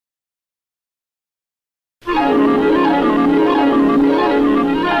The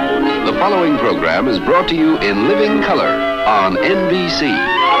following program is brought to you in living color on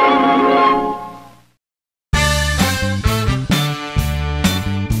NBC.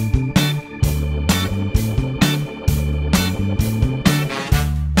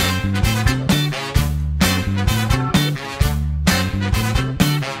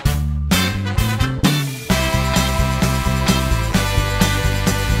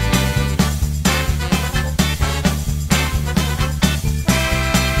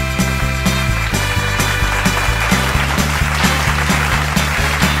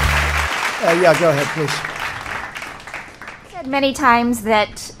 Yeah, go ahead, please. I've said many times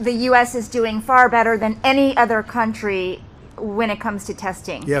that the U.S. is doing far better than any other country when it comes to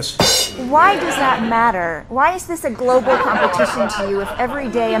testing. Yes. Why does that matter? Why is this a global competition to you if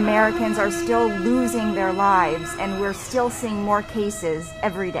everyday Americans are still losing their lives and we're still seeing more cases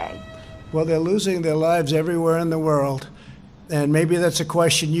every day? Well, they're losing their lives everywhere in the world, and maybe that's a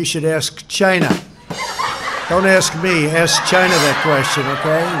question you should ask China. Don't ask me, ask China that question,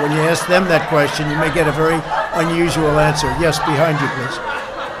 okay? When you ask them that question, you may get a very unusual answer. Yes, behind you, please.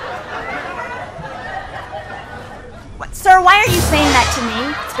 Sir, why are you saying that to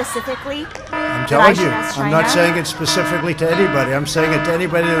me specifically? I'm telling you, I'm not saying it specifically to anybody. I'm saying it to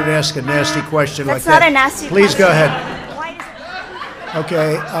anybody that would ask a nasty question like that. That's not a nasty question. Please go ahead. Why does it...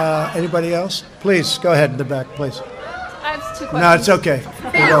 Okay, anybody else? Please, go ahead in the back, please. I have two questions. No, it's okay.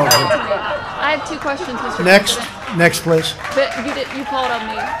 I have two questions, Mr. Next, President. next, please. But you called on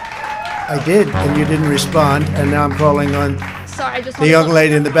me. I did, and you didn't respond, and now I'm calling on Sorry, I just the young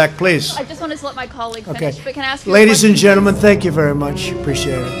lady in the back, please. I just wanted to let my colleague Okay. finish, but can I ask you Ladies a and question? gentlemen, thank you very much.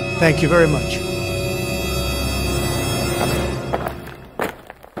 Appreciate it. Thank you very much.